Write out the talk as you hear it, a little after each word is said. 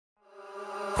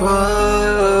I've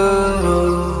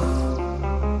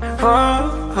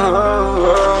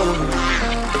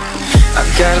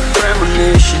got a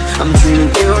premonition, I'm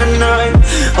dreaming you and I.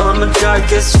 All my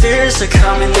darkest fears are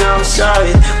coming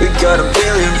outside. We got a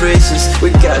billion races,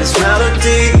 we got this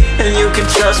melody, and you can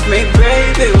trust me,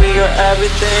 baby, we got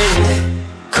everything.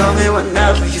 Call me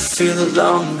whenever you feel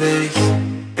alone, babe,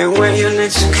 and when you need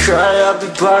to cry, I'll be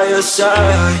by your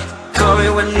side. Call me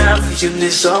whenever you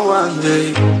need someone,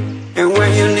 babe, and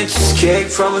when you need to escape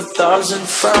from 1,000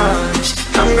 fires.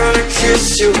 I'm gonna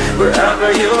kiss you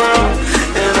wherever you are,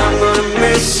 and I'm gonna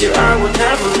miss you, I will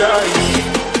never lie.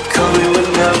 Call me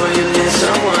whenever you need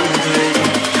someone, babe.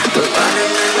 We're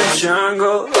running in the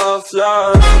jungle of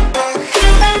love.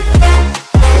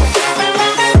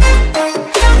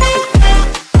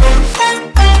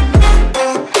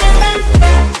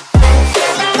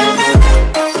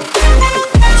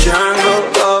 Jungle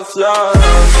of love.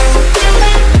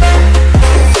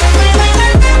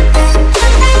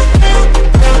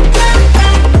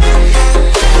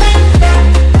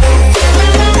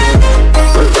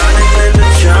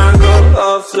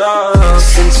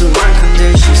 Listen to my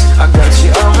conditions, I got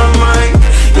you on my mind.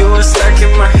 You were stuck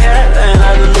in my head and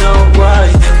I don't know why.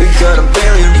 We got a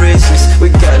billion races, we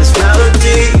got this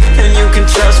melody, and you can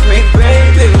trust me,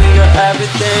 baby, we got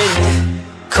everything.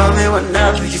 Call me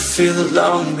whenever you feel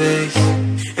alone, babe,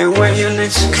 and when you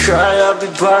need to cry, I'll be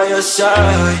by your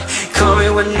side. Call me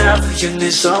whenever you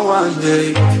need someone,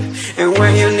 babe, and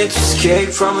when you need to escape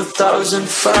from 1,000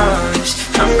 fires.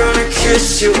 I'm gonna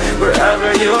kiss you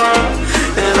wherever you are,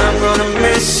 and I'm gonna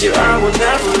miss you, I will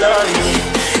never lie.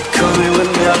 Call me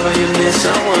whenever you need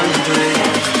someone, babe.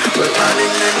 We're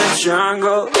running in the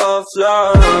jungle of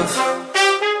love.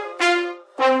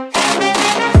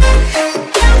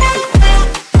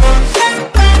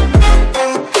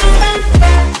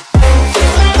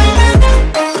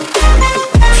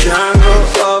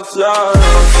 Love.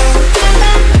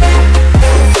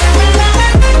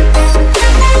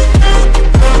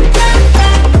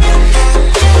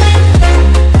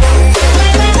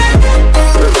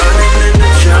 We're running in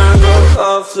the jungle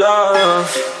of love.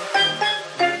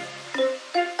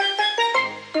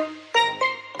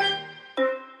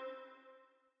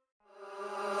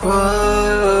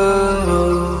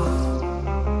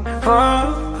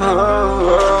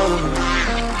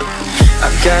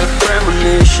 I've got a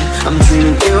premonition, I'm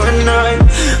dreaming you and I.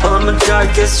 All my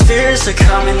darkest fears are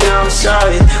coming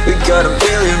outside. We got a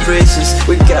billion races,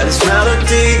 we got this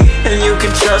melody, and you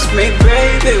can trust me,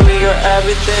 baby, we got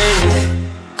everything.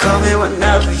 Call me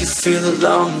whenever you feel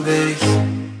alone, babe,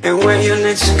 and when you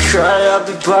need to cry, I'll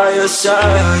be by your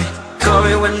side. Call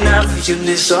me whenever you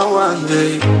need someone,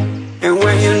 babe, and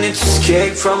when you need to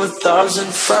escape from 1,000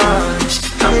 fires.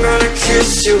 I'm gonna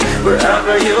kiss you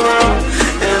wherever you are,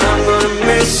 and I'm gonna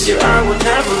miss you, I will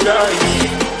never lie.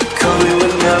 Call me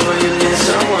whenever you need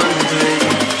someone, babe.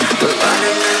 We're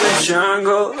running in the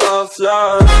jungle of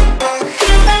love.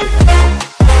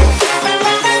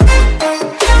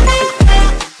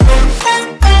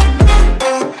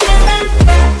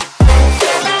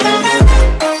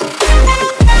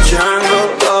 Jungle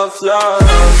of love.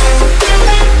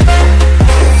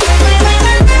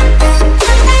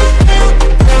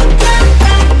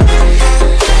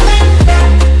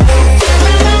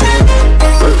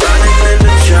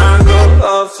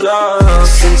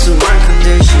 Listen to my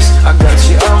conditions, I got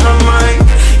you on my mind.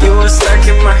 You were stuck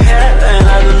in my head and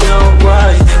I don't know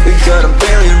why. We got a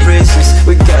billion races,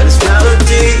 we got this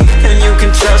melody, and you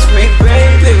can trust me,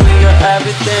 baby, we got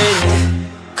everything.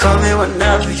 Call me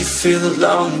whenever you feel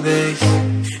alone, babe,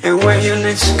 and when you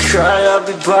need to cry, I'll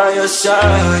be by your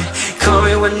side. Call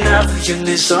me whenever you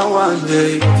need someone,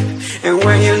 babe, and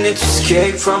when you need to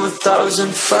escape from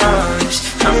 1,000 fires.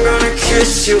 I'm gonna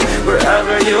kiss you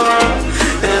wherever you are,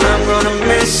 and I'm gonna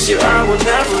miss you, I will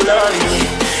never lie.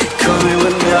 Call me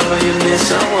whenever you need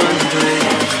someone,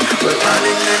 babe. We're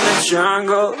running in the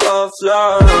jungle of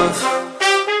love.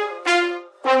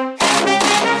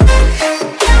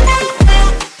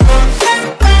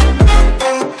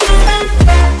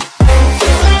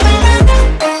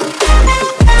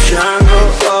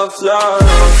 Love.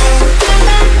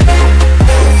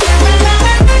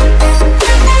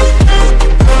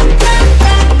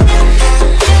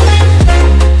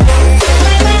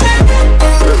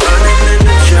 We're running in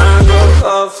the jungle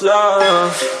of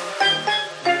love.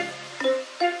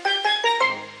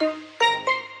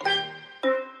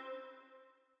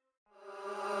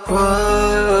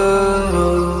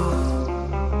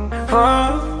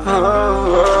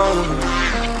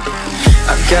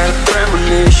 I've got a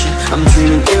premonition, I'm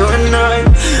dreaming you and I.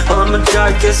 All my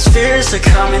darkest fears are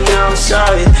coming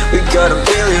outside. We got a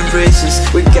billion races,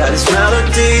 we got this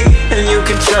melody. And you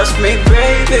can trust me,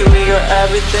 baby, we got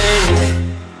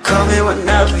everything. Call me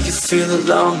whenever you feel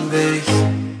alone, babe.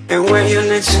 And when you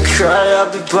need to cry,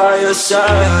 I'll be by your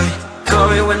side. Call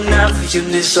me whenever you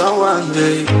need someone,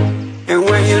 babe. And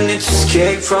when you need to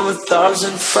escape from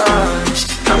 1,000 fires,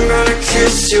 I'm gonna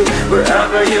kiss you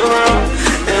wherever you are.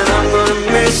 And I'm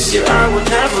gonna miss you, I will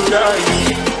never lie.